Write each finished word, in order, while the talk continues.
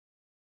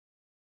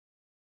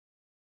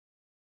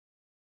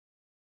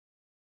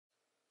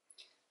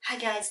Hi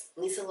guys,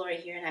 Lisa Laura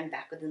here and I'm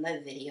back with another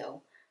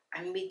video.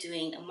 I'm going to be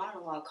doing a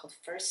monologue called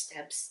First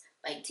Steps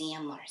by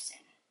Larson.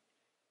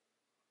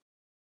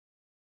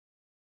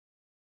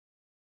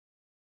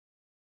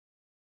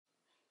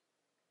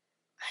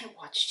 I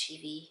watch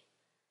TV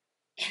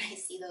and I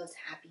see those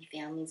happy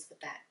families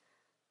with that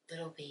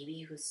little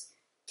baby who's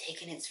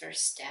taking its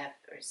first step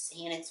or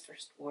saying its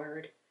first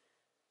word.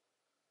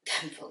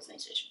 Them folks make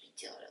such a big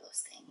deal out of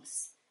those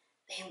things.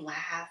 They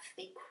laugh,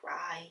 they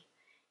cry,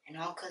 and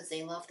all because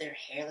they love their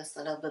hairless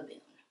little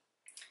baboon.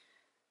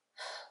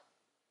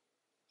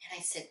 And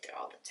I sit there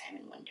all the time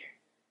and wonder,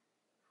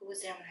 who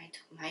was there when I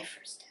took my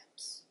first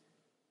steps?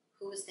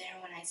 Who was there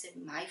when I said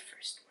my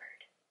first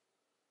word?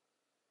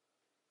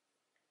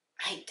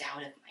 I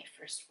doubt if my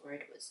first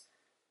word was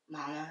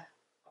mama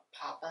or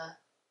papa.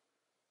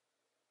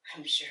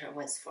 I'm sure it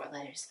was 4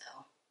 letters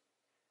though.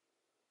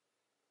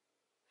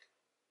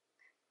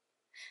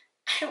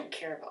 I don't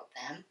care about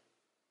them,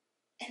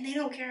 and they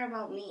don't care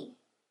about me.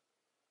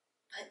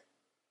 But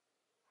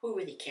who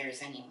really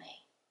cares anyway?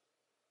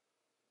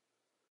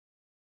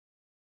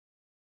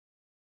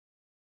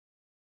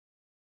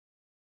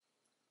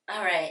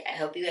 Alright, I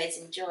hope you guys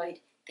enjoyed.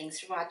 Thanks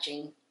for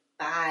watching.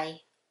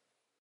 Bye.